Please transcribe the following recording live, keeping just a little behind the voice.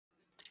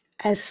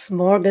a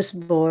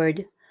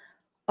smorgasbord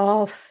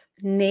of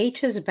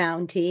nature's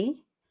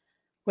bounty.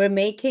 We're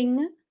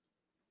making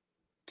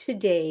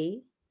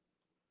today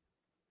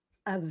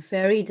a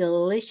very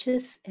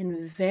delicious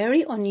and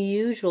very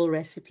unusual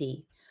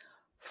recipe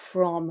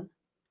from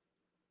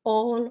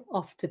all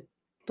of the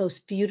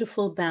most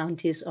beautiful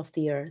bounties of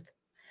the earth.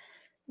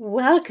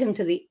 Welcome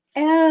to the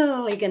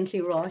Elegantly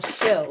Raw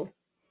Show.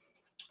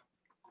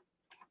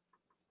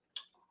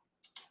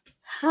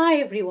 Hi,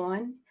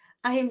 everyone.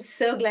 I am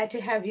so glad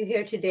to have you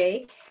here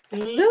today.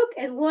 Look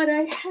at what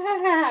I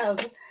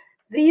have.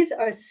 These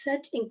are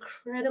such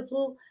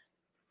incredible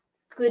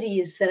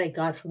goodies that I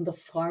got from the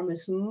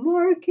farmer's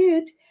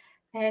market.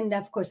 And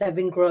of course, I've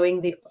been growing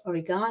the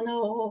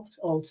oregano.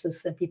 Also,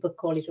 some people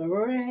call it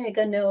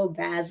oregano,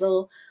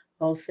 basil,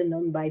 also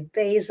known by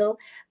basil.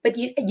 But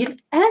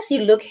as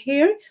you look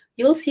here,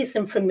 you'll see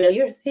some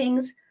familiar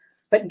things.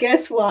 But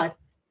guess what?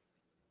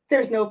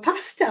 There's no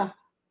pasta.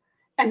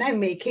 And I'm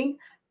making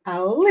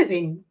a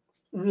living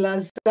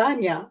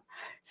lasagna.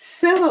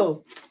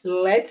 So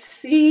let's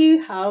see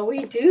how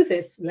we do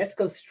this. Let's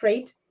go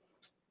straight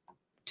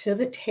to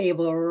the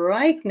table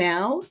right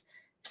now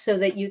so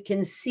that you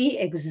can see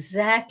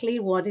exactly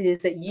what it is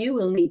that you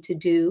will need to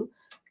do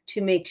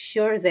to make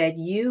sure that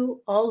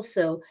you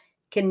also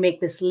can make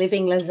this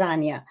living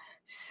lasagna.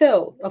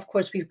 So, of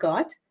course, we've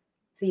got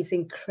these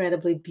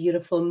incredibly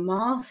beautiful,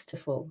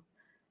 masterful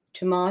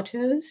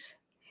tomatoes.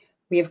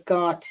 We've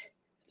got,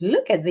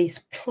 look at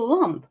these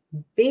plump,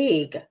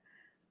 big,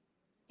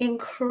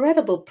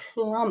 incredible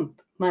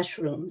plump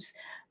mushrooms.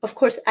 Of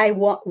course, I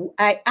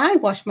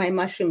wash my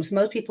mushrooms.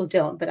 Most people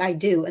don't, but I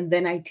do. And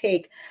then I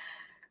take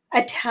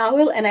a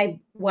towel and I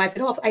wipe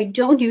it off. I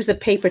don't use a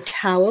paper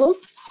towel.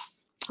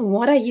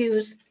 What I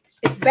use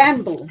is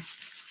bamboo.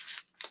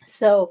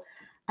 So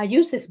I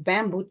use this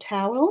bamboo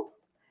towel.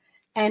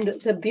 And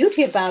the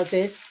beauty about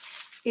this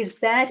is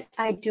that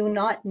I do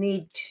not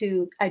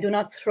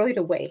throw it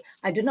away.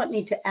 I do not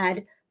need to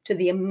add to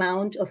the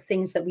amount of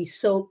things that we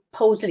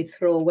supposedly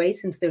throw away,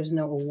 since there's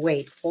no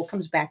weight. It all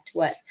comes back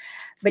to us.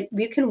 But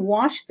you can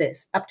wash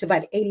this up to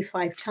about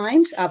 85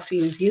 times after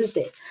you've used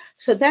it.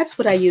 So that's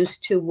what I use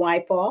to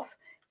wipe off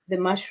the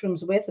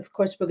mushrooms with. Of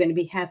course, we're going to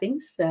be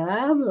having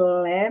some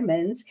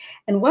lemons.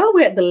 And while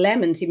we're at the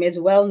lemons, you may as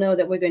well know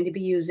that we're going to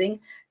be using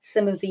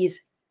some of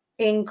these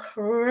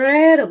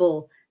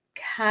incredible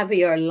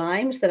caviar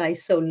limes that I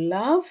so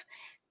love.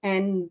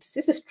 And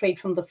this is straight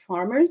from the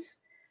farmers,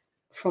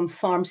 from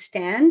farm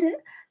stand,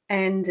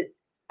 and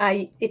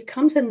it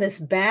comes in this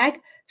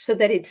bag so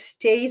that it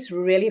stays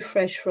really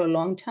fresh for a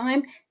long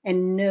time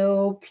and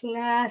no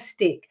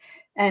plastic.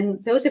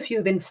 And those of you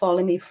who've been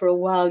following me for a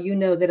while, you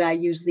know that I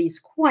use these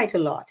quite a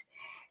lot.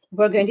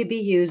 We're going to be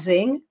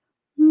using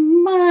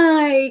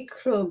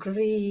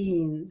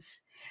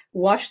microgreens.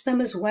 Wash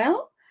them as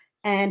well,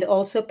 and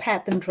also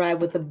pat them dry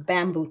with a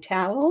bamboo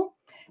towel.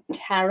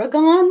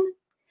 Tarragon.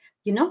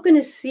 You're not going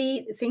to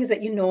see things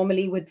that you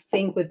normally would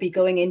think would be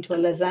going into a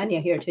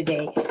lasagna here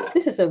today.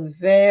 This is a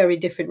very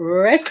different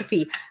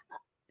recipe.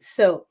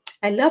 So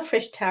I love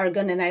fresh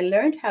tarragon, and I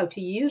learned how to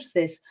use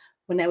this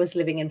when I was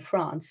living in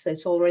France. So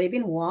it's already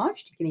been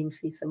washed. You can even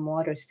see some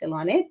water still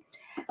on it.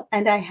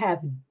 And I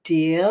have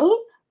dill.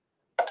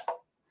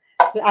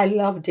 I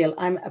love dill.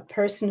 I'm a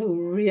person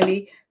who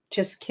really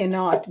just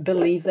cannot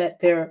believe that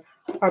there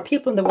are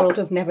people in the world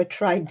who have never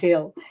tried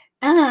dill.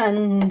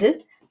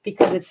 And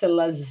because it's a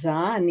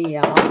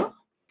lasagna,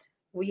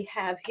 we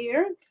have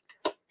here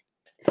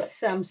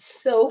some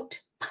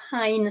soaked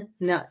pine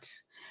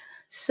nuts.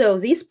 So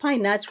these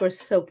pine nuts were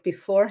soaked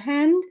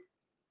beforehand.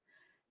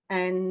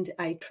 And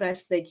I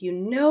trust that you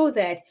know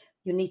that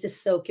you need to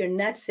soak your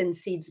nuts and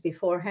seeds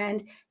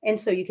beforehand. And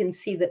so you can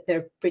see that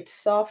they're pretty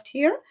soft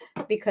here,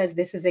 because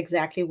this is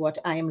exactly what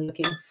I am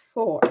looking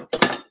for.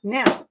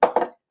 Now,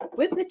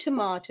 with the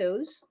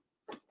tomatoes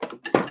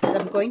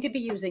that I'm going to be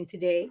using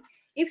today,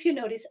 if you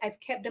notice, I've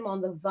kept them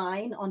on the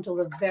vine until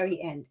the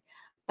very end.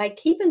 By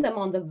keeping them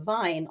on the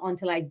vine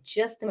until I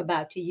just am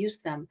about to use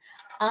them,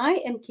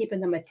 I am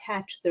keeping them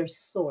attached to their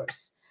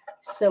source.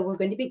 So we're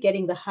going to be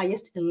getting the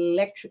highest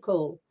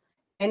electrical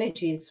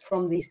energies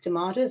from these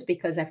tomatoes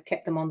because I've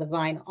kept them on the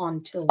vine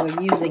until we're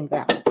using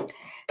them.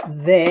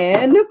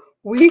 Then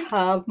we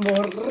have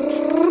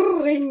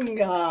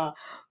Moringa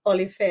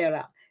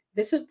Oleifera.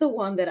 This is the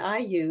one that I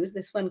use.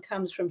 This one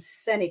comes from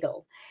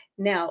Senegal.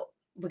 Now,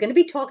 we're going to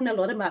be talking a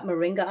lot about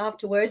moringa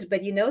afterwards,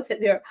 but you know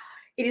that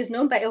it is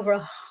known by over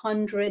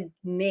 100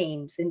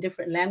 names in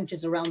different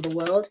languages around the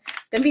world. I'm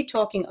going to be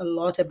talking a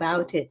lot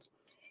about it.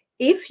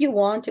 If you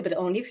want to, but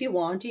only if you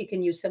want to, you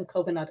can use some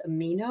coconut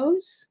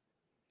aminos.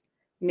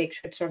 Make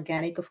sure it's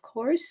organic, of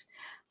course.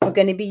 We're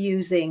going to be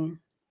using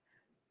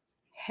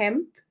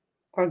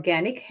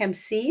organic hemp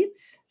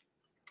seeds.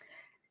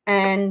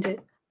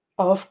 And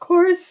of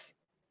course,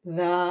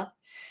 the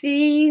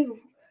sea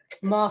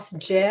moss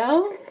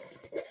gel,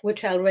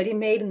 which I already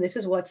made, and this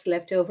is what's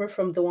left over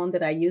from the one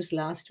that I used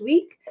last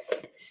week.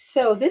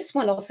 So this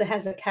one also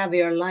has a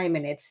caviar lime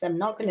in it. So I'm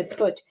not going to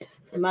put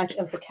much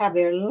of the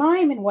caviar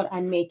lime in what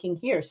I'm making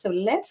here. So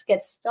let's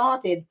get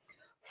started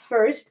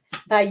first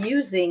by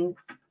using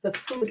the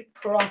food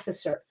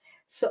processor.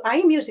 So I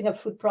am using a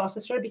food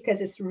processor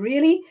because it's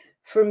really,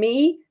 for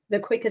me, the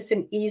quickest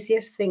and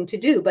easiest thing to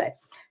do. But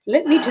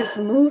let me just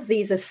move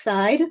these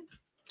aside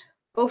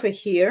over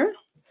here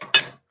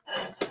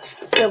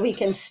so we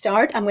can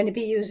start. I'm going to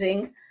be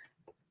using,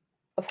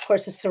 of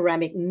course, a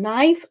ceramic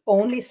knife,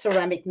 only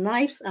ceramic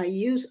knives. I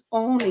use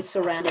only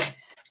ceramic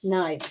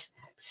knives.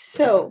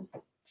 So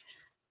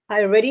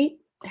I already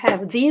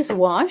have these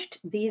washed,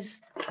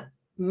 these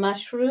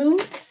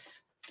mushrooms,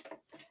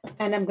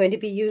 and I'm going to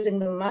be using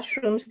the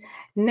mushrooms.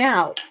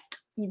 Now,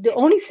 the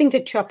only thing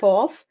to chop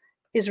off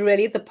is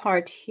really the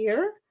part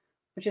here,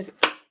 which is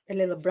a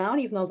little brown,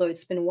 even though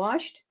it's been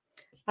washed.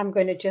 I'm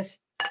going to just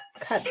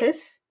cut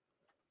this,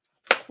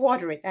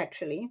 quarter it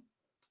actually.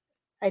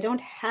 I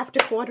don't have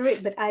to quarter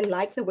it, but I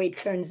like the way it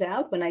turns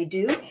out when I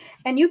do.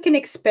 And you can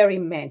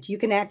experiment. You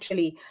can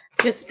actually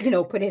just,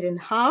 put it in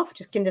half.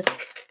 Just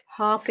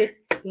half it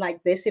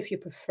like this if you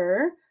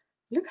prefer.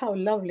 Look how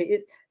lovely it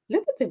is.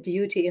 Look at the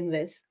beauty in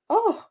this.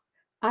 Oh,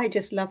 I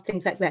just love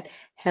things like that.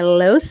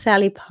 Hello,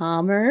 Sally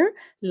Palmer.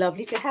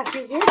 Lovely to have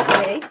you here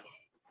today.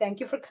 Thank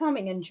you for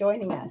coming and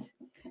joining us.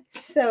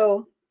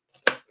 So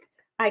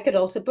I could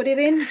also put it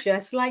in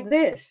just like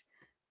this,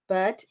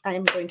 but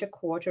I'm going to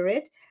quarter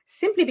it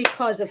simply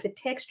because of the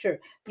texture.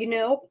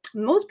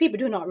 Most people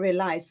do not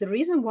realize the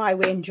reason why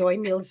we enjoy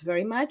meals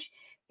very much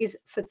is,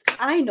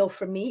 I know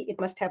for me, it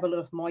must have a lot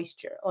of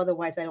moisture.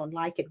 Otherwise, I don't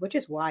like it, which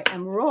is why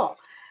I'm raw,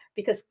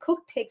 because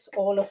cooked takes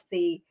all of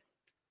the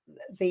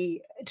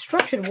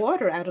structured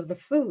water out of the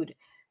food,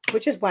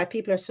 which is why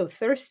people are so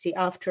thirsty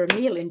after a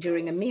meal and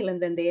during a meal,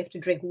 and then they have to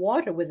drink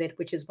water with it,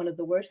 which is one of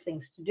the worst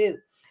things to do.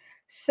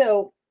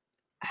 So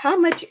how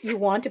much you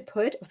want to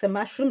put of the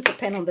mushrooms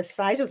depend on the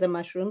size of the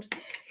mushrooms.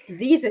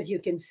 These, as you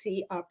can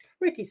see, are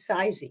pretty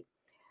sizey.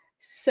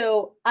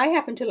 So I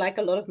happen to like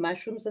a lot of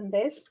mushrooms in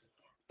this,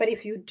 but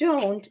if you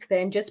don't,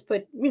 then just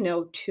put,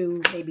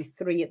 2, maybe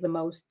 3 at the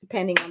most,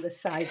 depending on the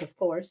size, of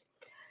course.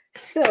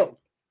 So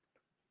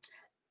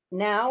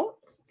now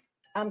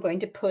I'm going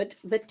to put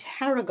the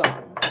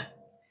tarragon.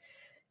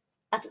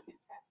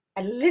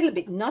 A little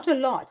bit, not a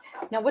lot.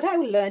 Now, what I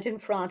learned in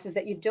France is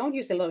that you don't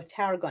use a lot of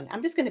tarragon.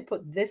 I'm just going to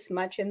put this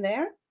much in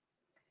there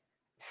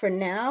for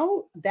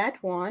now, that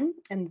one,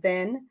 and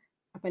then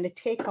I'm going to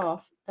take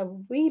off a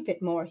wee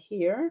bit more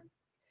here.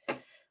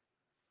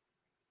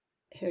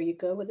 Here you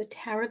go with the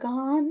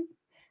tarragon.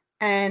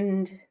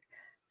 And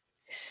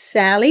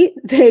Sally,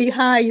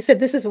 hi, you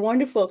said this is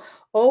wonderful.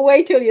 Oh,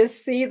 wait till you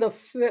see the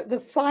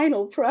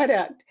final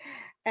product.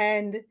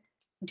 And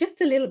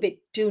just a little bit,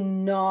 do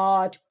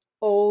not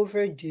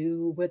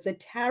overdo with the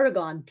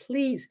tarragon.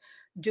 Please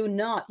do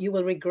not. You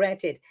will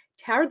regret it.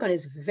 Tarragon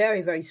is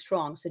very, very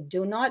strong, so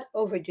do not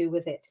overdo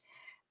with it.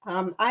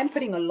 I'm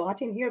putting a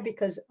lot in here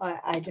because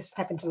I just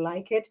happen to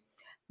like it.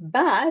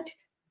 But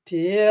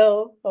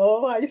dill,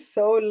 oh, I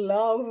so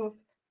love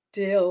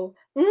dill.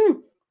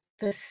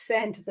 The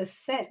scent, the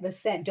scent, the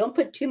scent. Don't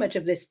put too much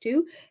of this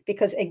too,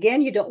 because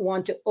again, you don't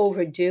want to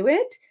overdo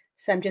it.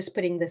 So I'm just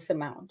putting this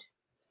amount.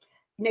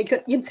 Now,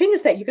 the thing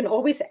is that you can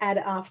always add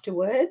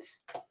afterwards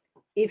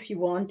if you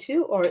want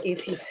to, or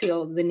if you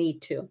feel the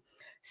need to.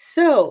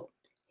 So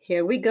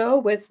here we go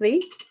with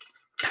the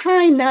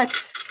pine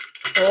nuts,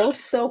 all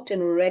soaked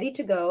and ready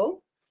to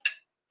go.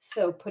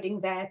 So putting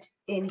that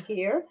in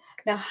here.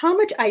 Now, how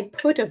much I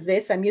put of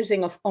this, I'm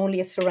using only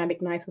a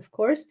ceramic knife, of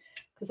course,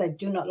 because I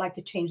do not like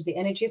to change the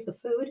energy of the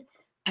food.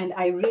 And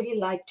I really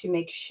like to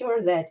make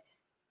sure that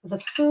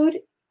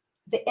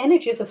the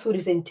energy of the food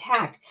is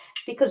intact,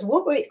 because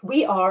what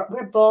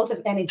we're balls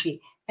of energy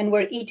and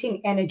we're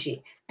eating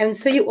energy. And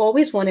so you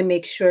always want to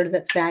make sure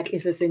that that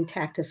is as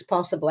intact as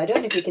possible. I don't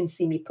know if you can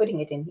see me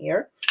putting it in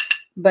here,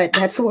 but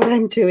that's what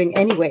I'm doing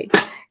anyway.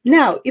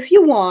 Now, if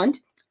you want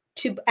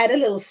to add a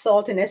little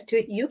saltiness to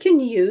it, you can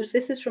use,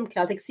 this is from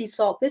Celtic Sea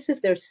Salt. This is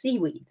their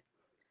seaweed.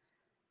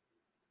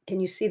 Can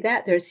you see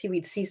that? There's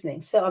seaweed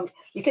seasoning. So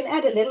you can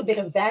add a little bit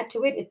of that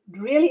to it. It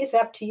really is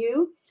up to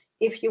you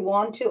if you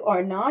want to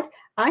or not.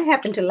 I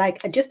happen to like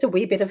just a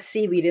wee bit of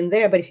seaweed in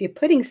there, but if you're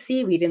putting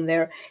seaweed in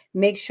there,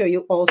 make sure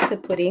you're also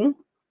putting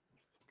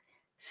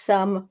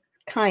some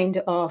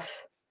kind of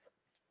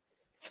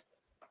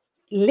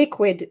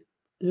liquid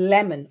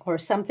lemon or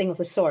something of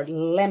the sort.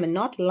 Lemon,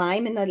 not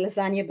lime in the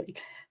lasagna, but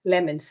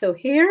lemon. So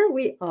here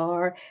we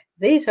are.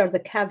 These are the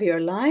caviar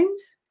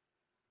limes.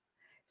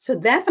 So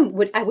that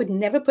I would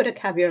never put a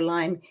caviar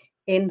lime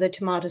in the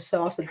tomato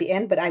sauce at the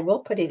end, but I will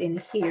put it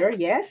in here.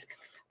 Yes.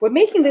 We're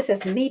making this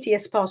as meaty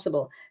as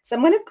possible. So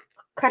I'm going to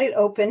cut it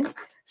open.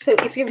 So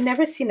if you've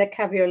never seen a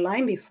caviar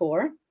lime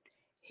before,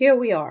 here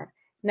we are.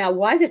 Now,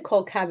 why is it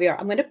called caviar?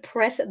 I'm going to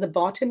press at the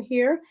bottom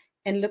here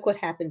and look what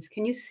happens.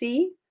 Can you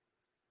see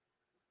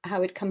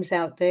how it comes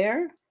out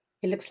there?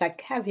 It looks like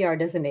caviar,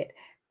 doesn't it?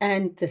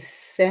 And the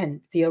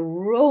scent, the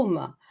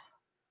aroma,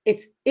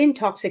 it's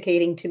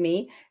intoxicating to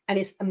me, and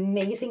it's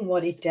amazing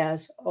what it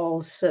does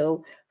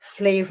also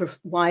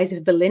flavor-wise.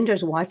 If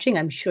Belinda's watching,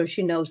 I'm sure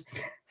she knows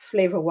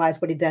flavor-wise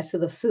what it does to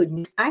the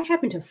food. I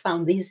happen to have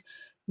found these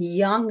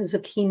young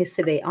zucchinis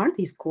today. Aren't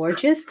these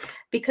gorgeous?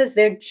 Because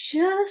they're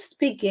just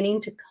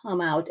beginning to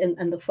come out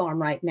in the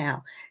farm right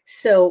now.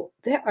 So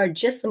there are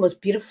just the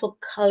most beautiful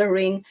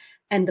coloring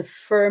and the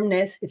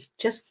firmness. It's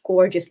just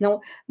gorgeous.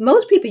 Now,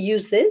 most people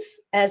use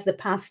this as the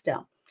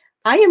pasta.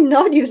 I am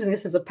not using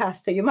this as a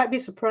pasta. You might be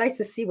surprised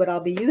to see what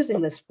I'll be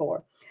using this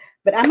for.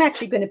 But I'm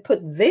actually going to put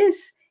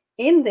this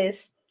in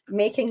this,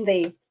 making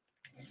the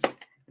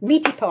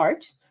meaty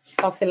part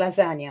of the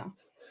lasagna.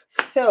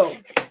 So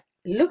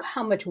look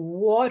how much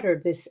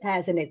water this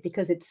has in it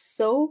because it's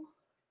so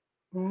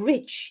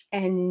rich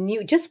and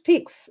new. Just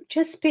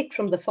picked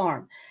from the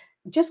farm.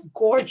 Just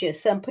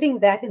gorgeous. So I'm putting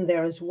that in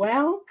there as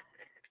well.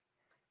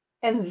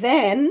 And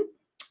then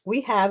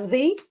we have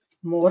the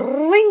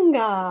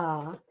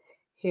moringa.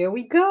 Here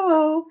we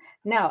go.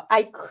 Now,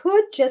 I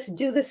could just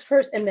do this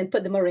first and then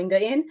put the moringa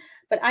in,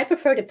 but I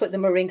prefer to put the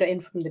moringa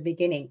in from the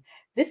beginning.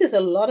 This is a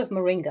lot of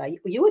moringa.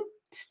 You would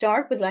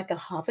start with like a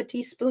half a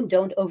teaspoon.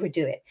 Don't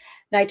overdo it.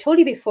 Now, I told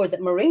you before that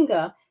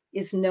moringa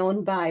is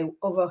known by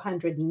over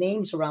 100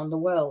 names around the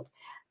world,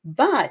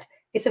 but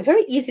it's a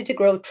very easy to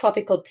grow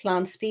tropical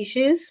plant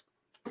species.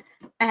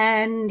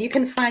 And you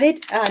can find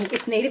it,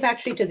 it's native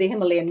actually to the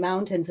Himalayan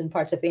mountains and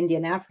parts of India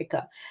and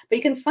Africa. But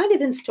you can find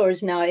it in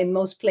stores now in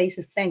most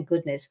places, thank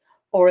goodness,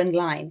 or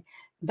online.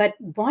 But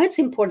what's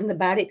important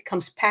about it, it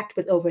comes packed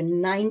with over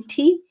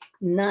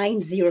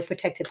 99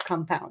 protective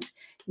compounds.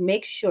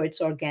 Make sure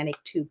it's organic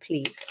too,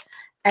 please,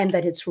 and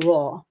that it's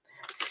raw.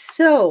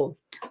 So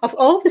of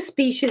all the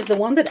species, the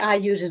one that I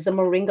use is the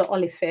Moringa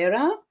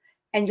Oleifera,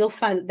 and you'll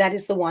find that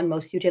is the one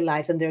most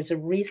utilized, and there's a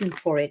reason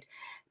for it.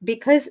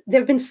 Because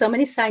there have been so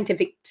many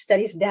scientific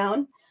studies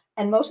done,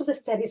 and most of the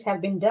studies have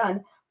been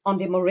done on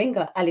the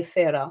Moringa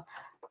Oleifera.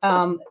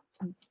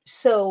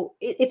 So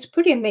it's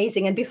pretty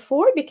amazing. And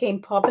before it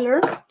became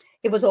popular,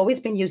 it was always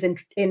been used in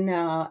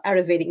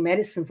Ayurvedic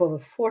medicine for over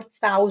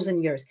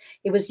 4,000 years.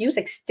 It was used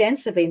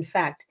extensively, in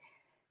fact,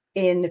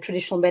 in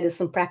traditional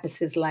medicine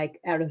practices like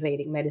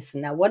Ayurvedic medicine.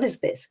 Now, what is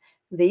this?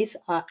 This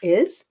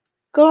is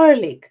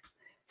garlic.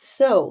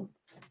 So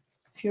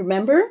if you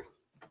remember,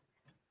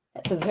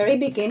 at the very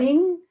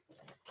beginning,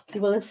 you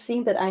will have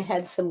seen that I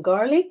had some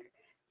garlic,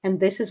 and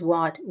this is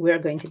what we're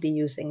going to be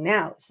using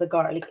now. It's the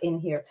garlic in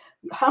here.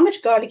 How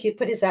much garlic you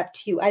put is up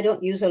to you. I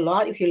don't use a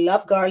lot. If you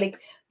love garlic,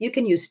 you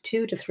can use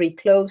 2 to 3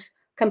 cloves,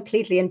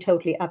 completely and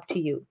totally up to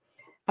you.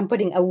 I'm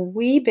putting a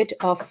wee bit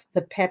of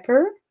the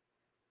pepper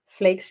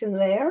flakes in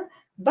there,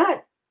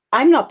 but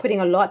I'm not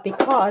putting a lot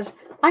because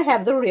I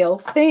have the real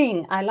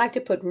thing. I like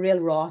to put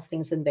real raw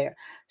things in there.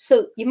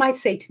 So you might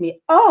say to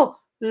me, oh,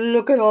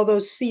 look at all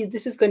those seeds.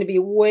 This is going to be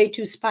way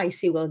too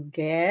spicy. Well,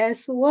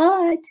 guess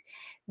what?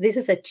 This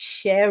is a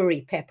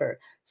cherry pepper.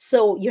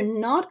 So you're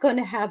not going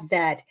to have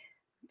that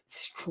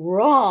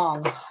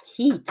strong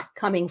heat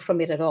coming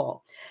from it at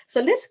all. So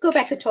let's go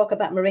back to talk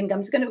about moringa.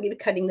 I'm just going to be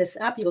cutting this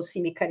up. You'll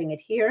see me cutting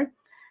it here.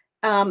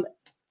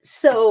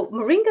 So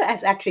moringa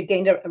has actually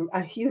gained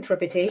a huge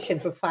reputation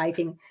for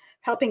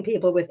helping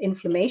people with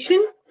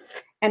inflammation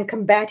and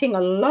combating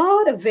a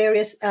lot of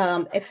various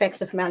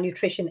effects of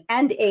malnutrition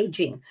and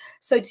aging.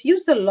 So it's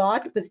used a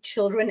lot with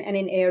children and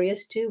in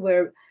areas too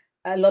where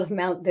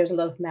there's a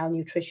lot of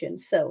malnutrition.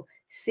 So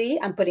see,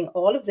 I'm putting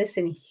all of this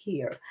in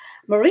here.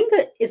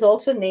 Moringa is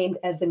also named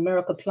as the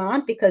miracle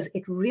plant because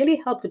it really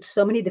helped with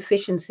so many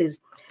deficiencies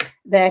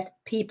that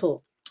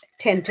people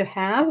tend to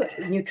have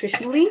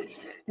nutritionally,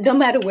 no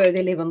matter where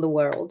they live in the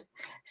world.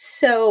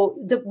 So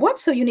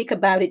what's so unique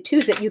about it too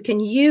is that you can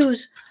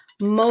use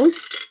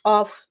most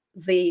of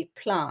the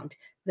plant,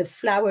 the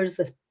flowers,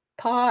 the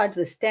pods,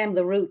 the stem,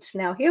 the roots.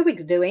 Now here we're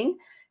doing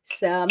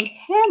some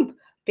hemp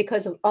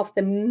because of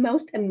the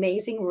most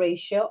amazing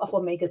ratio of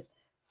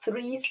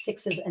omega-3s,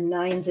 6s, and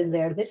 9s in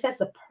there. This has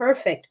the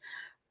perfect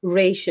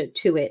ratio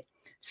to it.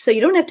 So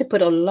you don't have to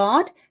put a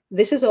lot.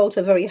 This is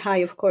also very high,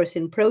 of course,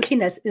 in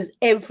protein, as is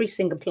every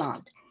single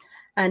plant.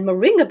 And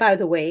moringa, by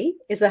the way,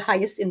 is the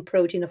highest in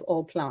protein of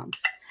all plants.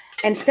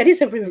 And studies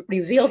have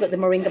revealed that the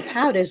moringa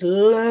powder is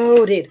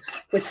loaded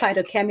with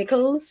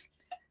phytochemicals,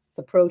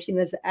 the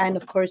protein, and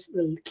of course,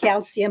 the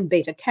calcium,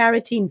 beta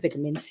carotene,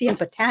 vitamin C, and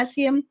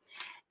potassium.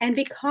 And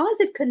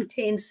because it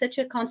contains such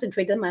a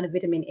concentrated amount of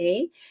vitamin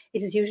A,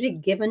 it is usually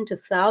given to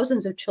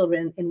thousands of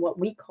children in what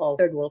we call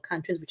third world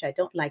countries, which I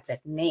don't like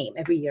that name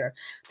every year,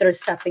 that are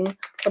suffering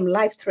from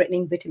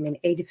life-threatening vitamin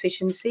A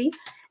deficiency.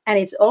 And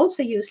it's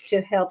also used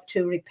to help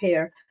to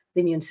repair the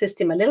immune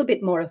system. A little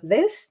bit more of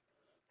this,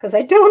 because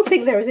I don't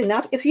think there is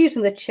enough. If you're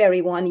using the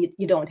cherry one,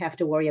 you don't have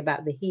to worry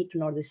about the heat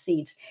nor the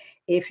seeds.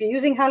 If you're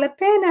using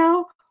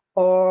jalapeno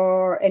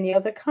or any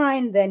other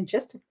kind, then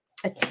just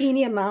a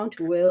teeny amount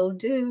will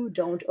do.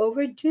 Don't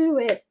overdo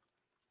it.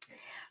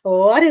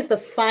 What is the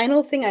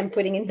final thing I'm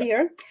putting in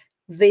here?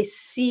 The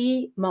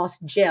sea moss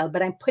gel,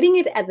 but I'm putting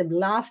it at the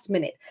last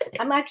minute.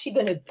 I'm actually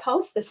going to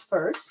pulse this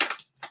first.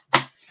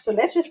 So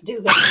let's just do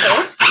this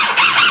first.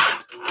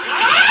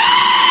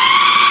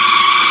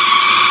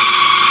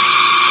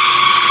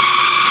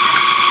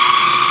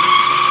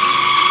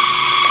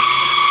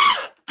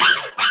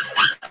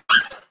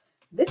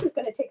 This is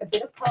going to take a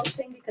bit of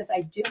pulsing because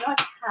I do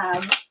not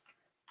have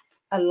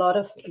lot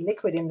of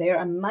liquid in there.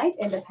 I might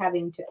end up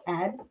having to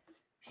add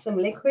some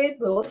liquid.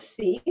 We'll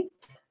see.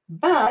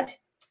 But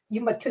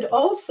you could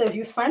also, if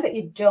you find that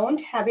you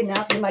don't have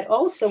enough, you might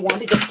also want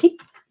to just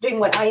keep doing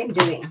what I am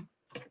doing.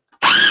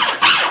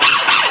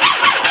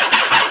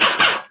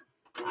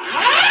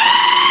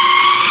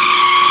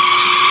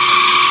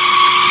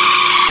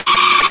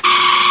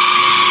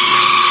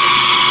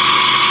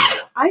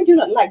 I do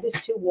not like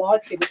this too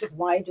watery, which is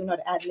why I do not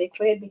add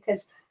liquid,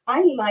 because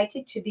I like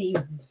it to be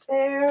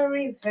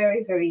very,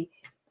 very, very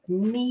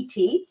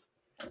meaty.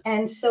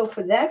 And so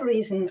for that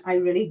reason, I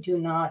really do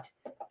not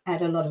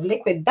add a lot of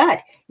liquid.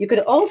 But you could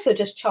also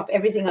just chop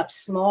everything up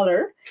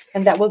smaller,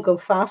 and that will go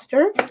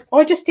faster.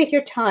 Or just take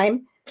your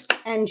time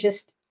and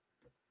just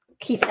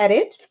keep at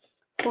it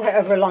for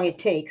however long it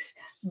takes.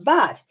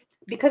 But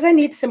because I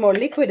need some more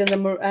liquid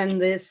and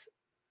this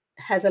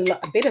has a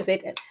bit of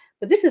it,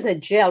 but this is a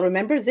gel.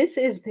 Remember, this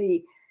is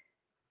the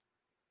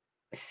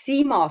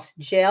sea moss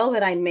gel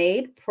that I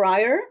made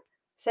prior.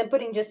 So I'm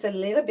putting just a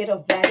little bit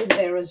of that in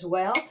there as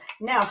well.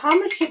 Now, how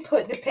much you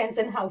put depends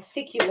on how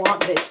thick you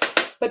want this.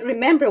 But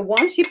remember,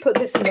 once you put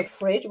this in the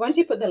fridge, once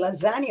you put the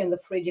lasagna in the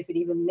fridge, if it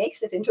even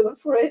makes it into the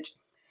fridge,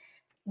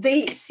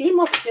 the sea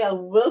moss gel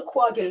will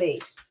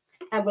coagulate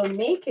and will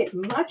make it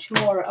much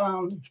more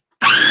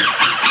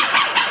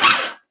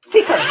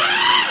thicker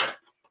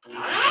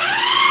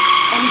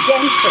and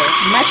denser,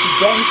 much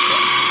denser.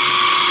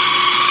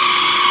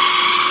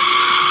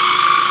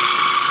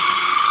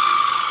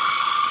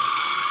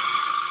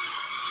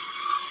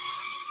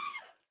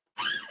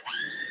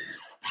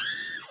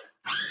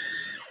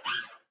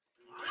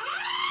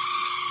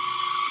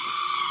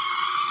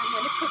 I'm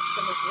going to put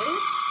some of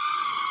this.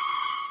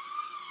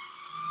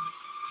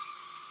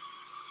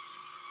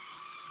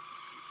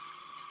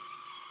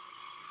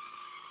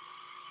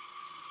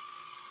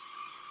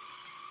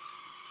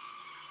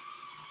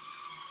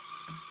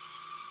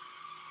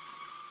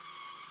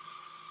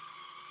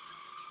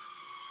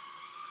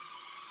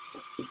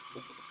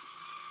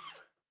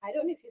 I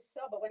don't know if you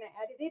saw, but when I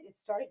added it, it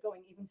started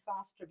going even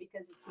faster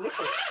because it's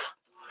liquid.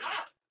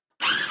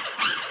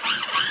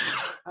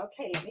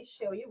 Okay, let me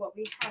show you what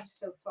we have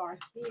so far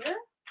here.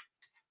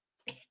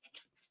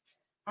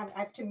 I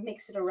have to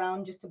mix it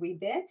around just a wee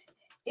bit.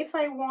 If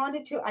I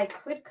wanted to, I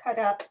could cut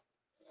up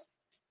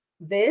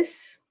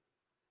this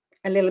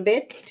a little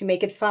bit to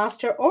make it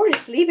faster, or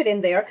just leave it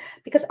in there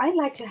because I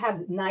like to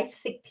have nice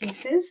thick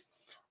pieces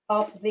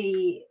of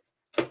the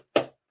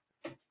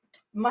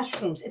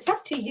mushrooms. It's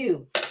up to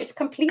you. It's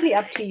completely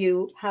up to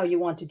you how you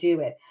want to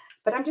do it.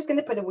 But I'm just going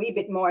to put a wee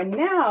bit more.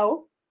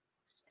 Now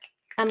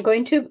I'm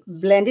going to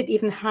blend it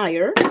even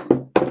higher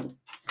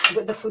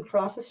with the food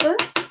processor.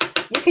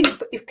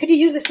 Could you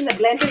use this in the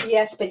blender?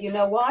 Yes, but you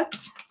know what?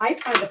 I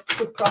find the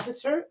food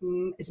processor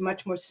is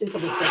much more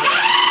suitable for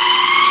this.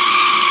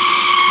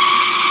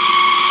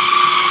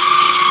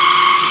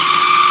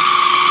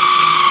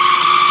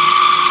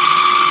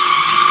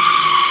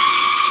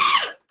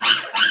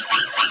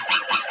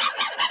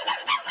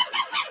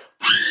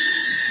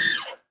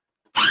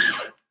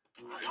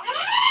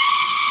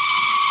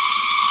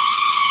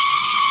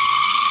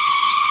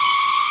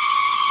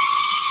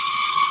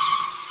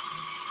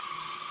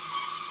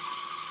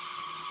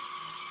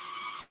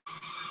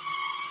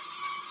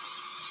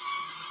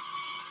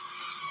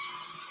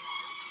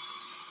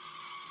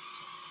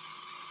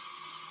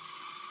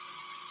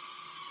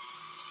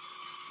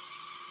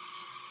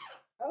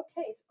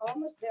 Okay, it's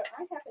almost there.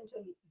 I happen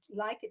to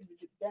like it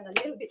done a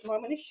little bit more.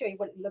 I'm going to show you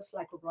what it looks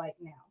like right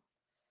now.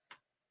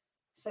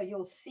 So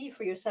you'll see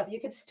for yourself. You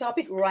can stop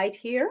it right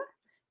here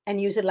and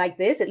use it like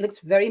this. It looks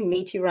very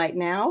meaty right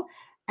now.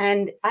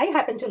 And I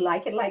happen to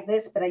like it like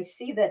this, but I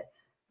see that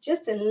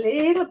just a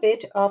little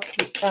bit of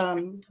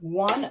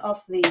one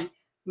of the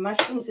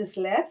mushrooms is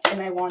left,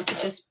 and I want to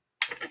just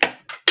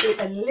do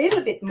a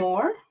little bit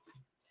more.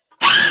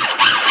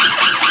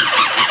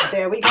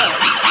 There we go.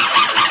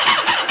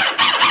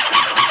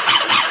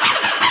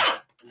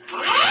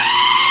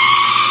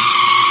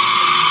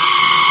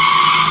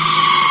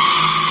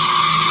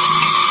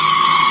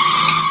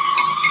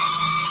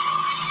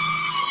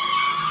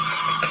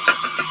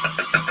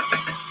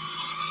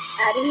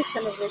 Adding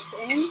some of this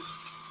in.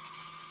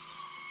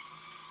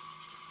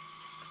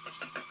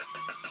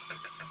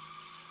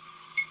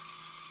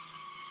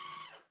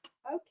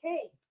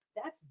 Okay,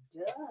 that's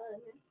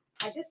done.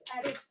 I just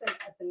added some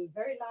at the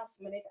very last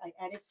minute. I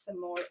added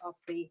some more of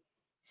the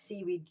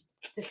seaweed,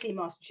 the sea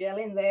moss gel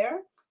in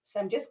there. So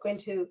I'm just going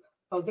to,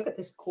 oh, look at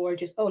this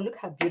gorgeous, oh, look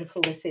how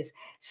beautiful this is.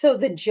 So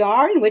the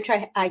jar in which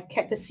I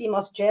kept the sea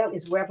moss gel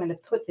is where I'm going to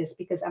put this,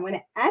 because I'm going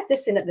to add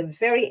this in at the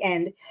very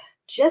end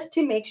just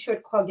to make sure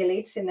it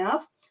coagulates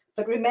enough.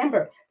 But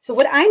remember, so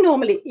what I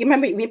normally, you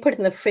remember, when you put it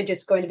in the fridge,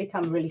 it's going to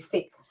become really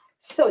thick.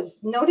 So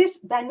notice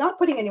by not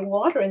putting any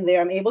water in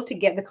there, I'm able to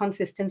get the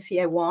consistency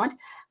I want.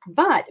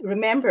 But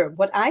remember,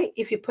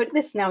 if you put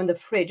this now in the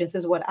fridge, this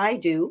is what I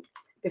do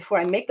before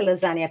I make the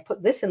lasagna, I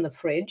put this in the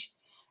fridge,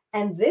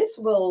 and this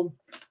will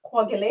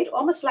coagulate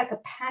almost like a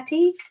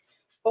patty,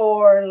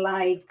 or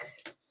like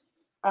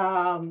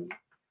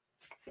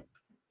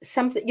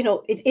something,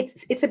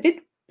 it's a bit,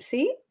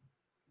 see,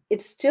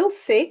 it's still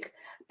thick,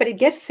 but it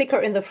gets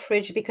thicker in the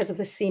fridge because of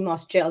the sea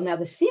moss gel. Now,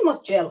 the sea moss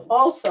gel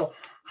also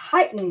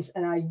heightens,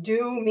 and I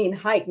do mean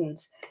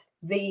heightens,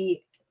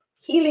 the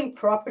healing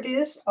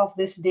properties of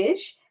this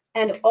dish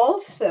and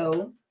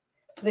also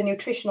the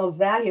nutritional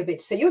value of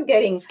it. So you're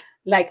getting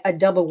like a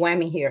double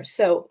whammy here.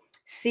 So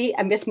see,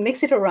 I'm just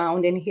mix it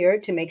around in here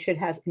to make sure it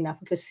has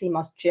enough of the sea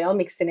moss gel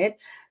mixed in it.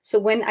 So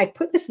when I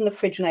put this in the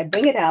fridge and I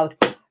bring it out,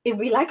 it'll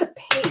be like a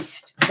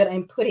paste that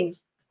I'm putting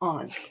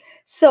on.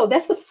 So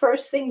that's the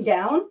first thing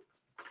down.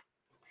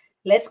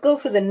 Let's go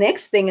for the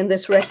next thing in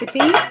this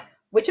recipe,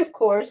 which of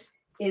course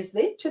is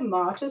the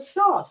tomato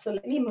sauce. So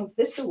let me move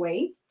this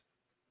away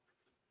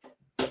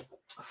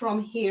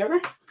from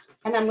here,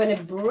 and I'm going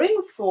to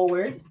bring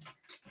forward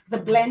the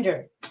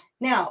blender.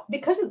 Now,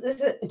 because this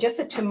is just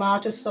a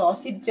tomato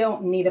sauce, you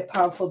don't need a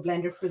powerful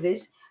blender for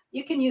this.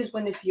 You can use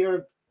one of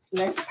your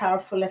less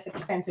powerful, less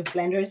expensive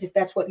blenders if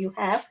that's what you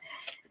have,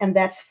 and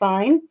that's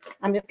fine.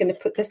 I'm just going to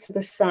put this to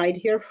the side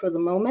here for the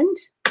moment.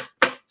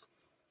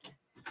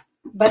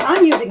 But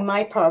I'm using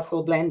my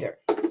powerful blender.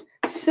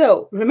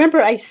 So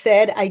remember I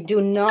said I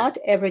do not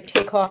ever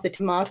take off the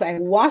tomato. I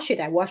wash it.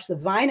 I wash the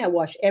vine. I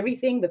wash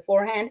everything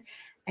beforehand.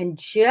 And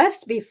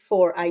just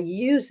before I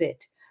use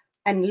it,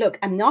 and look,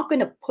 I'm not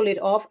going to pull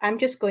it off. I'm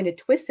just going to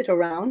twist it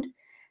around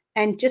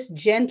and just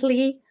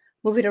gently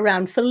move it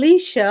around.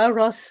 Felicia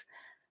Ross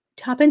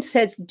Toppin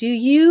says, do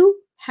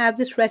you have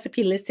this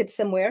recipe listed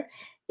somewhere?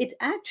 It's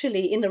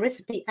actually in the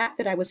recipe app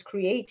that I was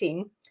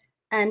creating,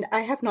 and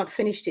I have not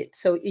finished it,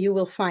 so you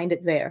will find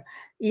it there.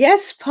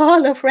 Yes,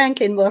 Paula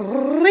Franklin,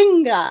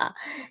 Moringa.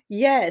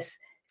 Yes.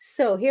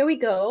 So here we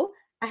go.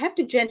 I have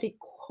to gently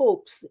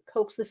coax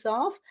this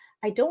off.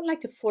 I don't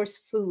like to force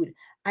food.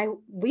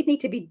 We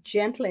need to be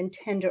gentle and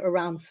tender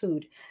around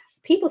food.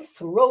 People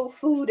throw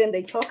food and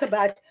they talk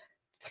about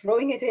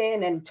throwing it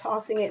in and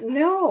tossing it.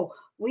 No,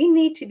 we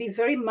need to be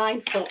very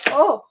mindful.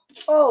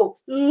 Oh,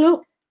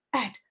 look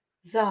at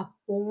the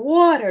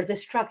water, the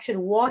structured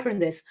water in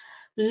this.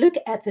 Look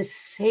at the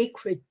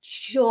sacred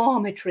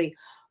geometry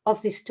of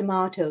these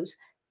tomatoes.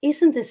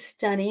 Isn't this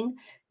stunning?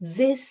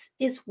 This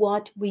is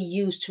what we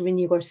use to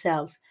renew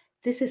ourselves.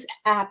 This is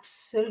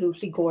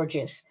absolutely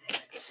gorgeous.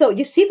 So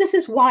you see, this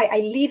is why I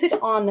leave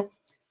it on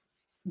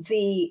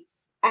the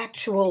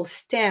actual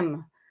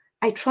stem.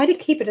 I try to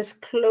keep it as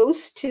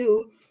close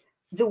to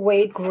the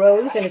way it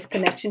grows and its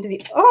connection to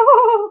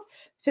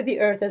the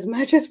earth as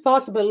much as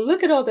possible.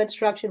 Look at all that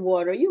structured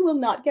water. You will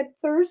not get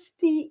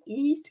thirsty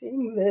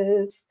eating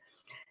this.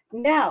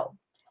 Now,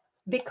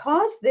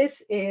 because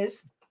this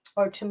is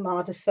our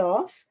tomato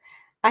sauce,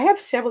 I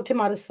have several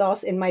tomato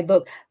sauce in my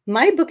book.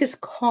 My book is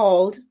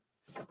called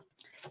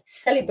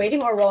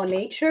Celebrating Our Raw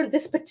Nature.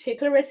 This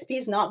particular recipe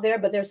is not there,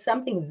 but there's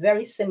something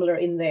very similar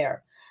in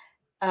there.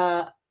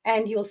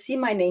 And you'll see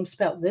my name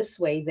spelled this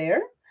way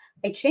there.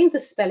 I changed the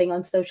spelling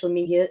on social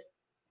media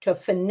to a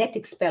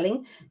phonetic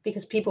spelling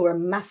because people were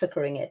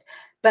massacring it.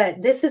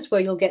 But this is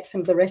where you'll get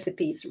some of the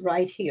recipes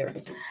right here.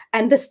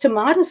 And this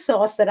tomato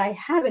sauce that I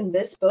have in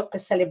this book, the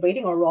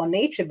Celebrating Our Raw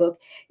Nature book,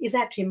 is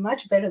actually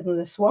much better than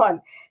this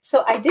one.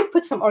 So I did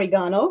put some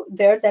oregano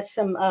there. That's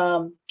some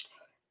of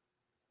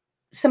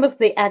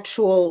the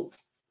actual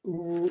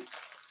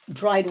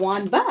dried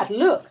one. But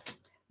look,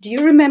 do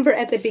you remember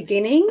at the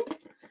beginning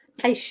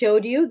I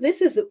showed you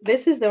this is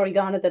the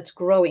oregano that's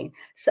growing.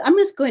 So I'm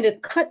just going to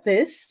cut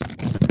this.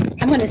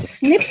 I'm going to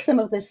snip some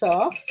of this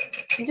off.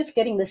 I'm just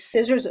getting the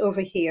scissors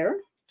over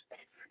here.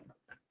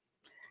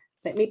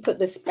 Let me put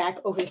this back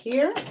over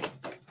here.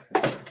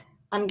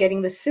 I'm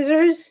getting the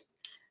scissors.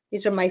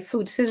 These are my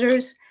food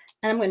scissors.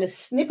 And I'm going to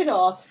snip it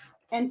off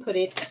and put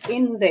it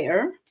in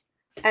there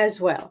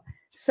as well.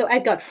 So I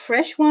got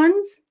fresh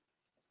ones.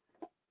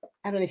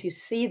 I don't know if you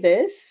see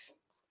this.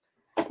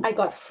 I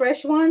got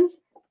fresh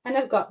ones and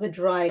I've got the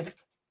dried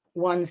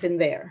ones in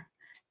there.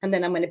 And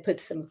then I'm going to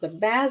put some of the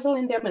basil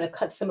in there. I'm going to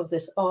cut some of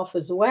this off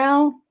as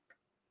well.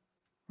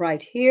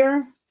 Right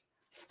here.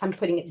 I'm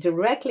putting it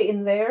directly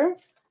in there.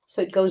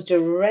 So it goes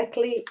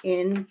directly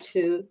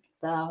into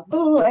the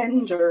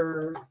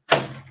blender.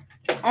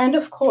 And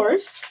of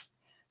course,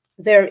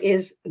 there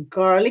is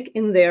garlic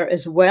in there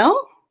as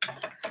well,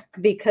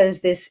 because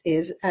this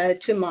is a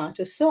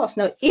tomato sauce.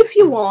 Now, if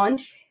you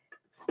want,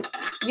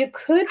 you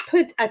could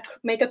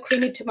make a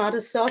creamy tomato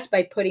sauce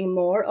by putting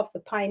more of the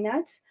pine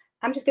nuts.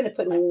 I'm just going to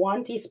put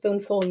 1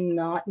 teaspoonful,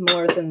 not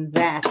more than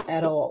that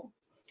at all.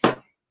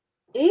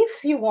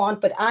 If you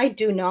want, but I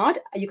do not,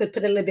 you could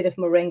put a little bit of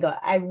moringa.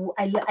 I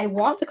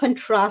want the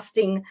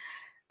contrasting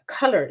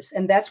colors,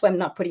 and that's why I'm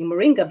not putting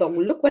moringa. But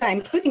look what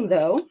I'm putting,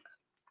 though.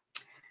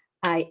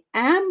 I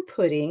am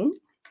putting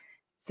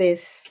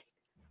this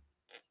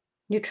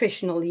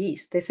nutritional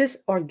yeast. This is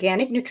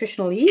organic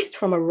nutritional yeast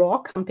from a raw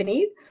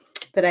company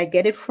that I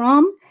get it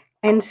from.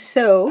 And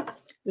so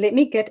let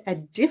me get a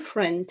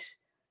different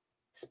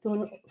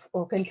spoon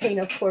or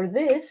container for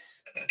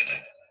this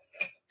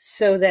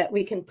so that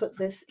we can put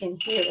this in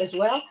here as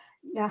well.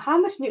 Now,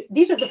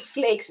 these are the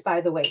flakes,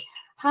 by the way.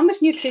 How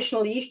much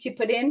nutritional yeast you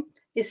put in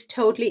is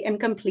totally and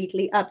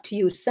completely up to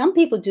you. Some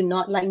people do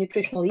not like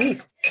nutritional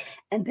yeast,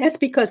 and that's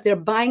because they're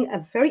buying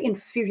a very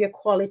inferior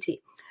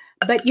quality.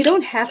 But you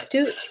don't have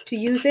to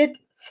use it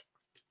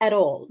at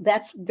all.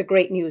 That's the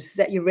great news, is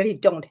that you really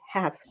don't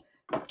have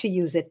to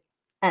use it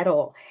at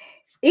all.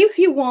 If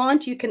you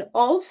want, you can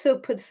also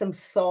put some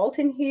salt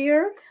in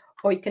here,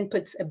 or you can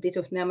put a bit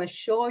of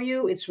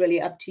namashoyu. It's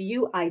really up to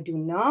you. I do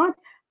not.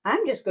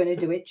 I'm just going to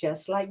do it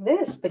just like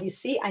this. But you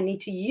see, I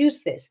need to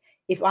use this.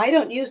 If I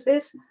don't use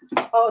this,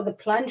 oh, the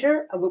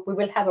plunger, we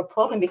will have a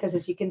problem, because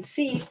as you can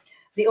see,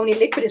 the only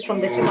liquid is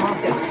from the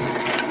tomatoes.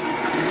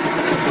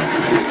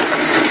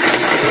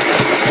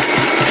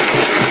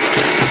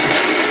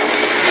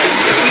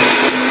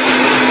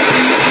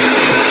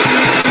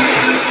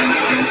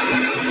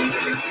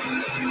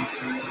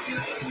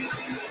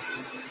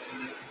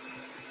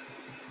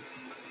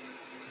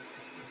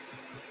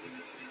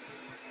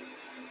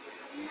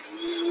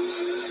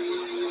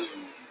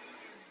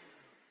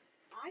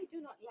 I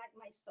do not like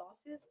my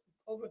sauces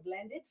over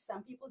blended.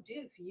 Some people do.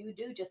 If you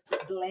do, just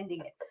keep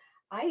blending it.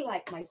 I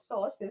like my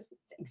sauces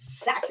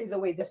exactly the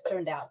way this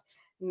turned out,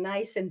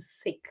 nice and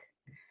thick.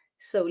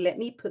 So let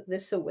me put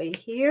this away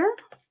here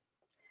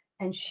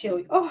and show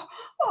you.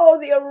 Oh,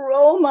 the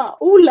aroma.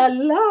 Ooh la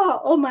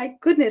la. Oh my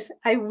goodness.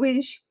 I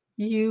wish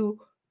you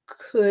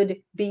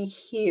could be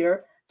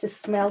here to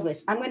smell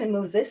this. I'm going to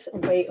move this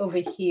way over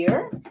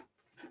here,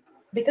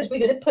 because we're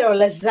going to put our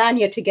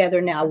lasagna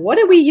together now. What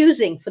are we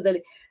using for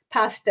the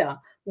pasta?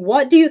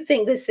 What do you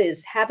think this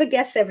is? Have a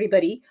guess,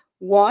 everybody.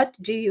 What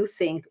do you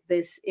think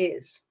this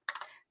is?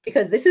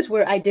 Because this is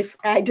where I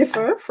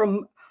differ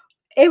from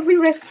every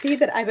recipe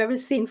that I've ever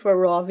seen for a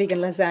raw vegan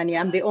lasagna.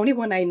 I'm the only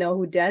one I know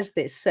who does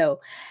this. So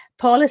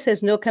Paula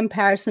says no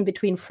comparison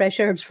between fresh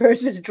herbs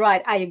versus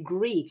dried. I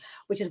agree,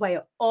 which is why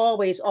I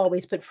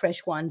always put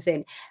fresh ones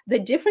in. The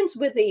difference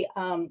with the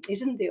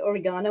using the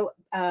oregano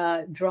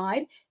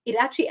dried, it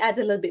actually adds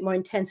a little bit more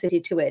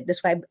intensity to it.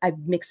 That's why I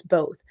mix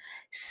both.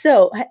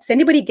 So has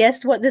anybody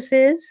guessed what this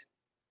is?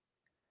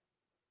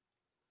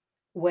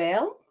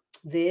 Well,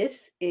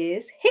 this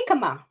is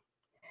jicama.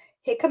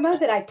 Jicama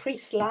that I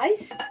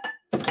pre-sliced.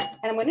 And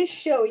I'm going to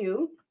show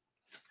you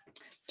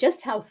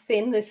just how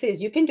thin this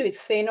is. You can do it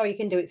thin or you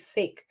can do it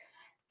thick.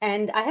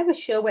 And I have a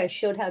show where I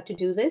showed how to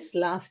do this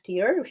last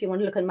year. If you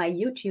want to look on my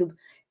YouTube,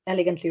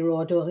 Elegantly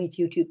Raw Doreet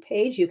YouTube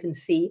page, you can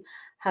see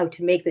how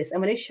to make this.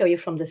 I'm going to show you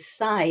from the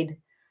side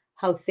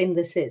how thin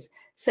this is.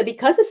 So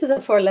because this is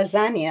for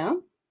lasagna,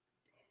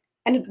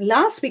 and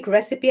last week's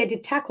recipe, I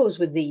did tacos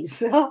with these.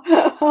 These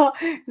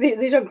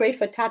are great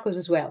for tacos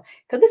as well.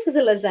 Because this is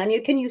a lasagna.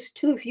 You can use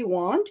two if you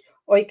want,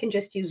 or you can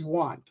just use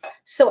one.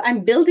 So I'm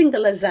building the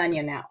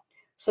lasagna now.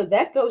 So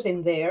that goes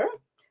in there.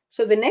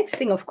 So the next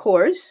thing, of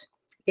course,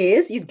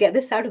 is you'd get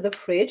this out of the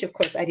fridge. Of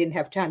course, I didn't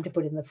have time to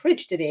put it in the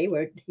fridge today.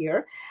 We're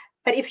here.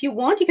 But if you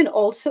want, you can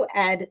also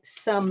add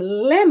some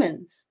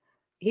lemons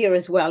here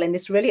as well. And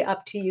it's really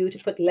up to you to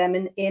put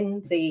lemon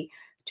in the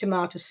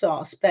tomato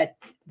sauce. But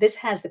this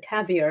has the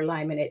caviar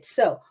lime in it.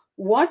 So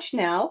watch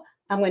now.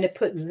 I'm going to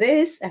put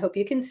this. I hope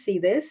you can see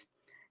this.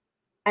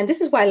 And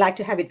this is why I like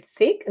to have it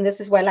thick. And this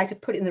is why I like to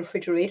put it in the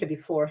refrigerator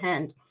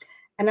beforehand.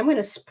 And I'm going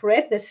to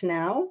spread this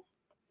now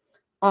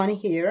on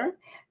here.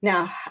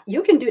 Now,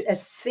 you can do it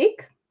as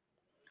thick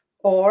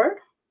or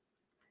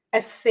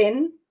as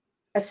thin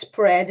a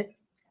spread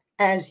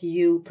as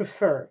you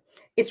prefer.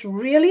 It's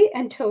really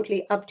and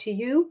totally up to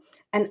you.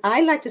 And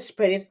I like to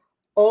spread it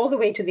all the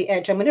way to the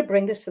edge. I'm going to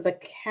bring this to the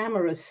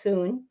camera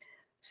soon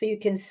so you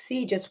can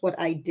see just what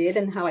I did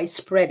and how I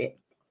spread it.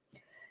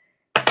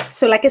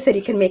 So like I said,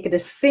 you can make it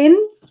as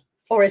thin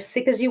or as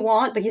thick as you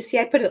want, but you see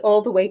I put it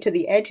all the way to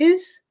the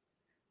edges.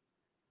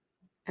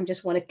 I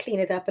just want to clean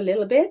it up a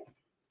little bit.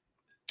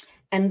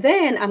 And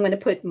then I'm going to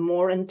put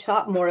more on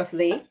top, more of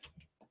the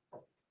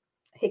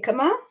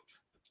jicama.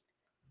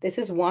 This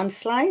is one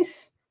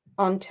slice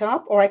on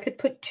top, or I could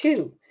put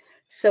two.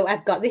 So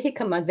I've got the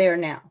jicama there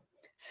now.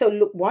 So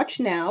look, watch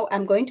now.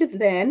 I'm going to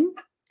then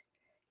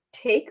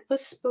take the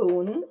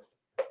spoon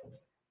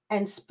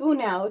and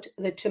spoon out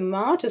the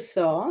tomato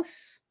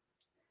sauce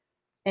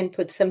and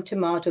put some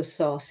tomato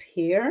sauce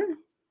here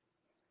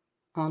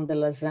on the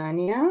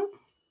lasagna.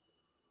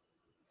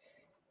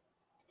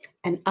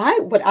 And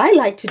what I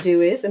like to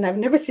do is, and I've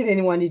never seen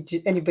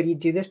anybody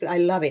do this, but I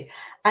love it.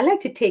 I like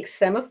to take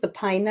some of the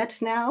pine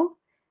nuts now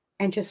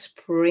and just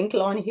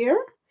sprinkle on here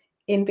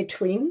in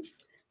between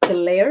the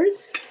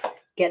layers.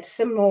 Get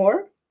some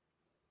more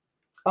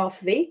of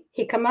the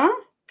jicama,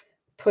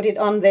 put it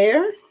on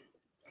there.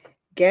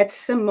 Get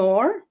some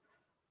more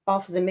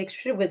of the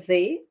mixture with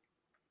the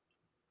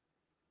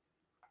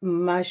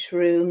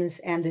mushrooms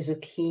and the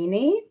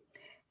zucchini.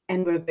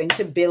 And we're going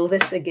to build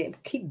this again.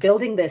 Keep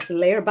building this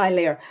layer by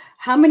layer.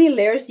 How many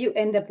layers you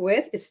end up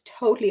with is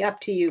totally up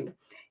to you.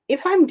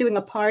 If I'm doing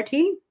a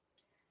party,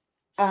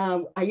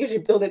 I usually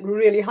build it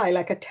really high,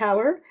 like a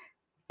tower.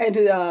 And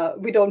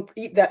we don't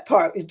eat that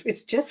part.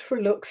 It's just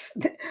for looks.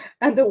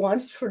 And the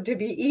ones to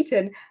be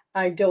eaten,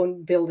 I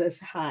don't build as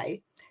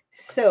high.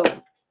 So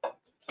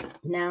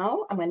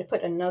now I'm going to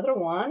put another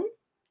one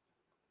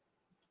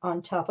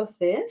on top of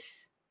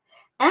this.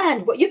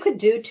 And what you could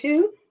do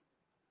too,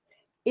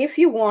 if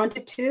you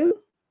wanted to,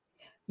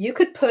 you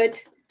could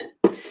put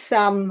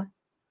some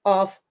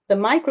of the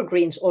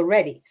microgreens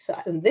already. So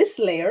in this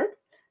layer,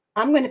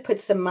 I'm going to put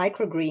some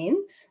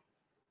microgreens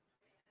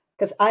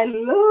because I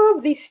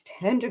love these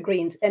tender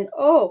greens. And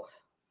oh,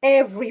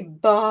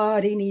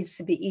 everybody needs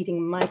to be eating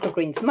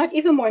microgreens. Much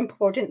even more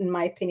important, in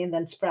my opinion,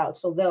 than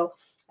sprouts. Although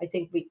I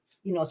think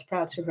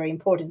sprouts are very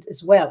important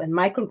as well. And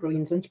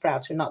microgreens and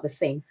sprouts are not the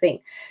same thing.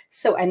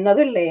 So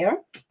another layer.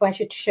 Oh, I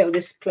should show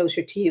this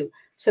closer to you.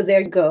 So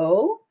there you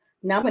go.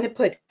 Now I'm going to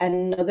put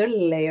another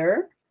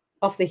layer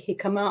of the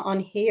jicama on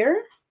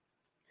here.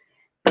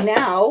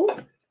 Now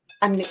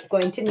I'm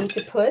going to need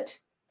to put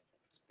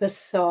the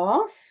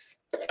sauce.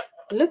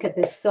 Look at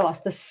this sauce.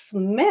 The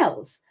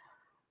smells.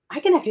 I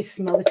can actually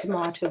smell the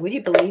tomato. Would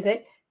you believe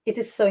it? It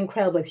is so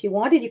incredible. If you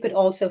wanted, you could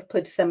also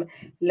put some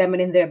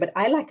lemon in there. But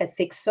I like a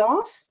thick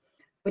sauce,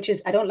 which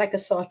is, I don't like the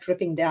sauce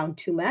dripping down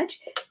too much.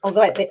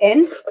 Although at the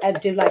end, I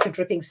do like a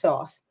dripping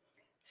sauce.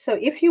 So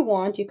if you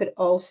want, you could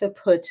also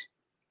put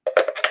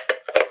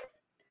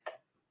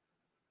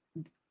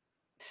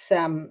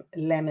some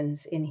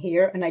lemons in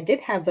here. And I did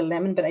have the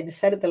lemon, but I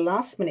decided the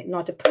last minute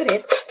not to put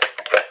it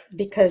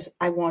because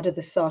I wanted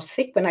the sauce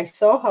thick. When I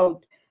saw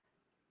how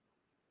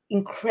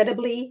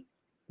incredibly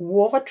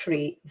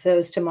watery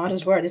those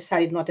tomatoes were, I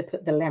decided not to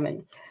put the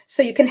lemon.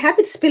 So you can have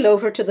it spill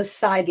over to the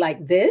side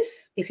like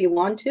this if you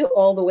want to,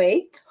 all the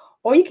way,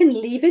 or you can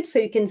leave it so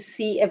you can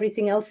see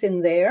everything else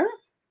in there,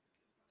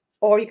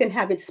 or you can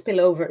have it spill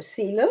over.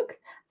 See, look,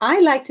 I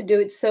like to do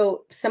it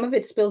so some of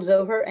it spills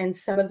over and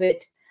some of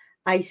it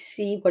I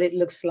see what it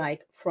looks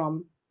like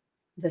from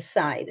the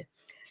side.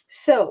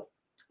 So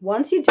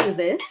once you do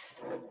this,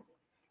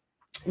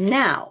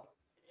 now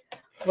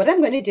what I'm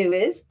going to do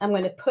is I'm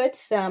going to put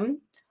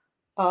some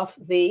of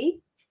the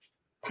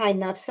pine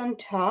nuts on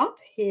top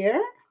here.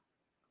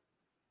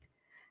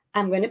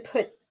 I'm going to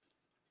put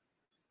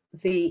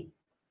the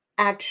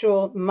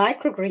actual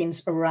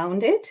microgreens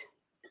around it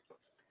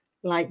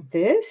like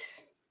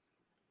this.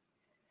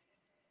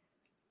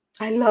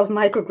 I love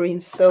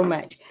microgreens so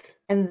much.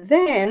 And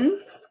then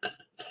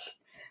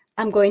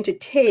I'm going to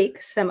take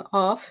some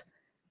of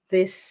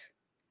this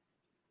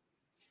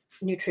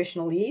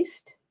nutritional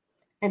yeast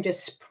and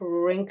just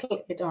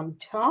sprinkle it on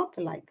top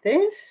like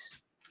this.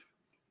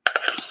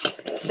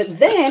 But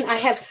then I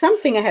have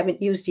something I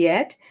haven't used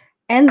yet,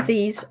 and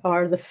these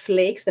are the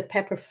flakes, the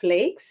pepper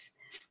flakes.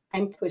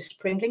 I'm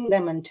sprinkling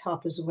them on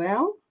top as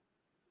well.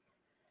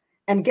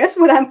 And guess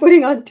what I'm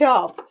putting on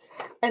top?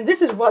 And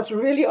this is what's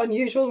really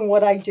unusual in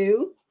what I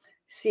do.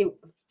 See,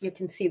 you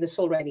can see this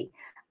already.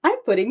 I'm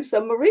putting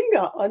some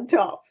moringa on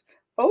top.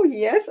 Oh,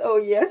 yes, oh,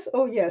 yes,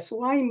 oh, yes.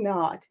 Why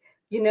not?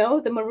 You know,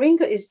 the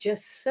moringa is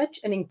just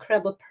such an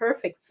incredible,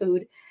 perfect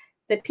food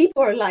that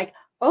people are like,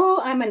 oh,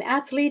 I'm an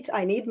athlete.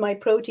 I need my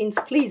proteins.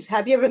 Please,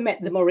 have you ever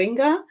met the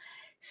moringa?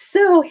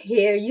 So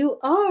here you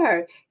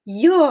are,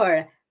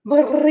 your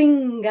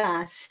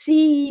moringa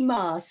sea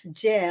moss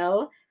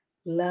gel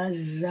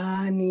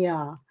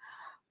lasagna.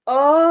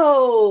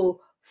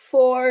 Oh,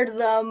 for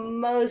the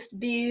most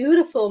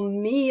beautiful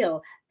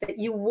meal that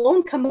you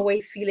won't come away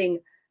feeling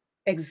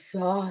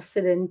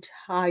exhausted and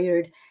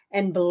tired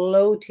and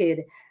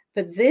bloated.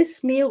 But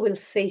this meal will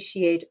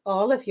satiate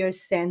all of your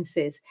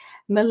senses.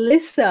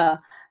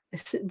 Melissa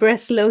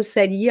Breslow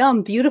said,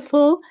 yum,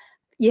 beautiful.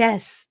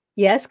 Yes,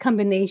 yes,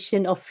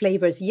 combination of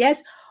flavors.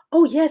 Yes.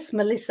 Oh, yes,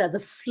 Melissa,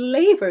 the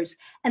flavors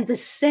and the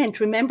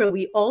scent. Remember,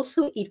 we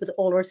also eat with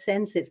all our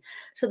senses.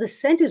 So the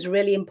scent is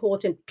really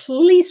important.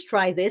 Please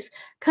try this.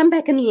 Come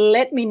back and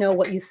let me know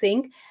what you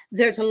think.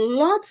 There's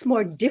lots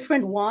more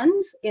different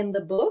ones in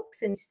the book.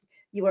 Since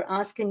you were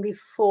asking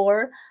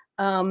before,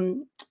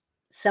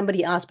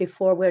 somebody asked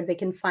before where they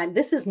can find.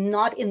 This is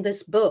not in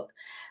this book,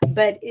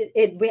 but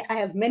I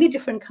have many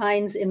different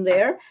kinds in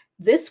there.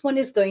 This one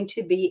is going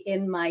to be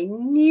in my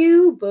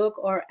new book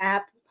or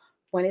app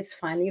when it's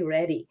finally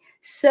ready.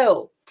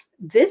 So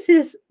this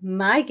is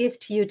my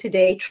gift to you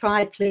today.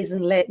 Try it, please,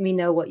 and let me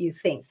know what you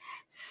think.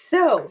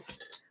 So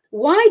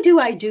why do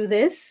I do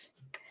this?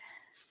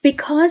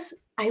 Because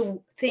I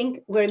think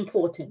we're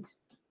important.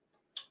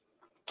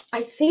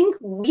 I think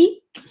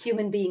we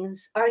human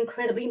beings are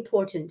incredibly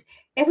important.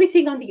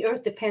 Everything on the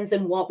earth depends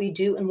on what we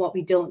do and what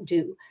we don't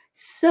do.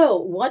 So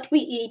what we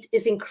eat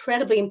is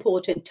incredibly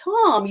important.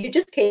 Tom, you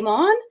just came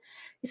on.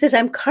 He says,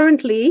 I'm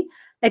currently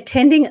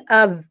attending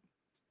a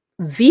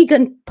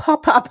vegan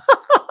pop-up.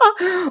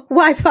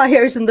 Wi-Fi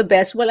here isn't the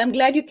best. Well, I'm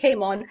glad you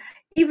came on,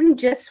 even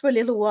just for a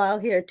little while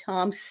here,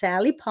 Tom.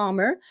 Sally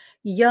Palmer,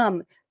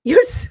 yum.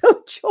 You're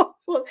so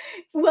joyful.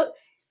 Well,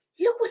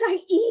 look what I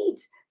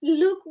eat.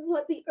 Look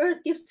what the earth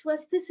gives to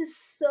us. This is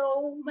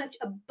so much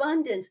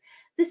abundance.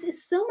 This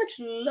is so much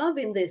love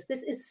in this.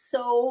 This is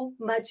so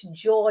much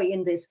joy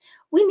in this.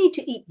 We need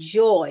to eat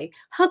joy.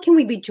 How can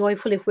we be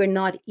joyful if we're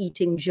not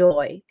eating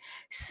joy?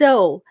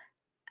 So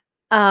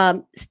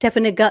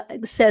Stephanie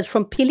says,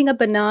 from peeling a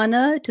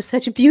banana to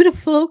such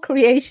beautiful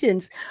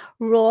creations,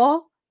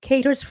 raw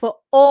caters for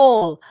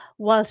all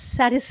while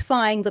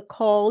satisfying the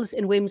calls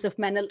and whims of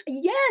man.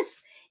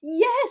 Yes,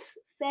 yes.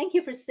 Thank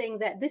you for saying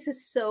that. This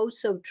is so,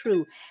 so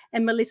true.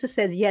 And Melissa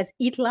says, yes,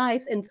 eat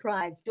life and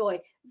thrive. Joy.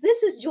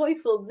 This is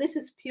joyful. This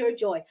is pure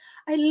joy.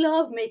 I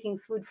love making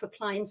food for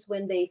clients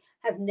when they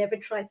have never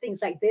tried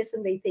things like this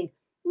and they think,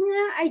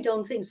 nah, I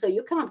don't think so.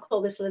 You can't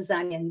call this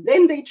lasagna. And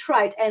then they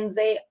try it and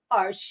they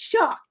are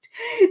shocked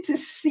to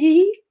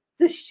see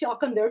the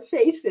shock on their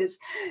faces,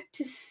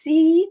 to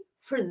see,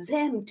 for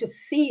them to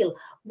feel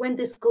when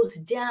this goes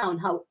down,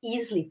 how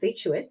easily, if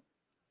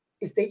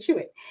they chew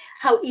it,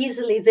 how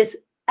easily this,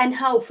 and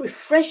how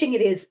refreshing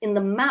it is in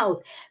the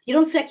mouth. You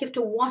don't feel like you have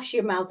to wash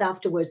your mouth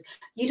afterwards.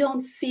 You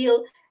don't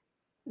feel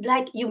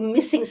like you're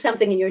missing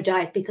something in your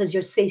diet because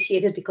you're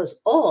satiated, because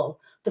all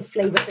the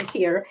flavors are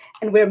here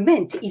and we're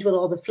meant to eat with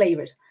all the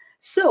flavors.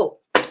 So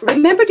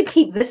remember to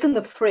keep this in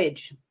the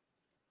fridge,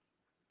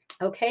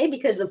 okay,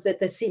 because of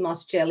the sea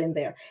moss gel in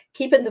there.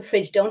 Keep it in the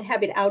fridge. Don't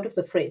have it out of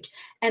the fridge.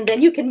 And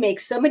then you can make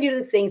so many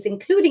other things,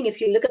 including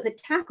if you look at the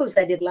tacos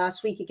I did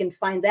last week, you can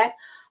find that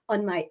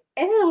on my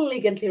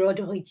Elegantly Raw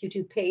Doreet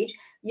YouTube page.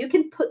 You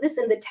can put this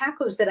in the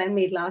tacos that I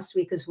made last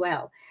week as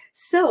well.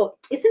 So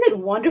isn't it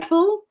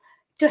wonderful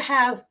to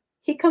have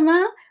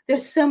jicama?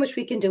 There's so much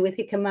we can do with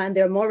jicama, and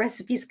there are more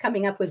recipes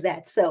coming up with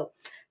that. So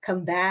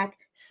come back,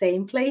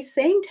 same place,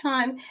 same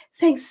time.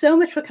 Thanks so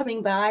much for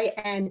coming by,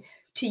 and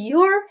to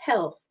your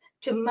health,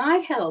 to my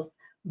health,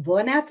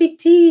 bon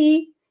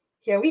appetit.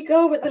 Here we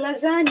go with the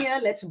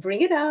lasagna. Let's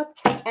bring it up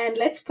and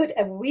let's put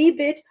a wee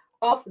bit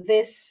of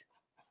this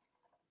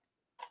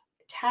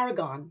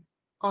tarragon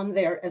on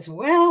there as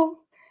well,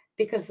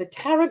 because the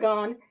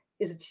tarragon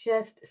is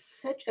just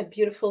such a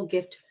beautiful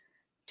gift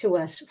to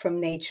us from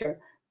nature.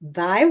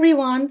 Bye,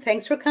 everyone.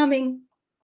 Thanks for coming.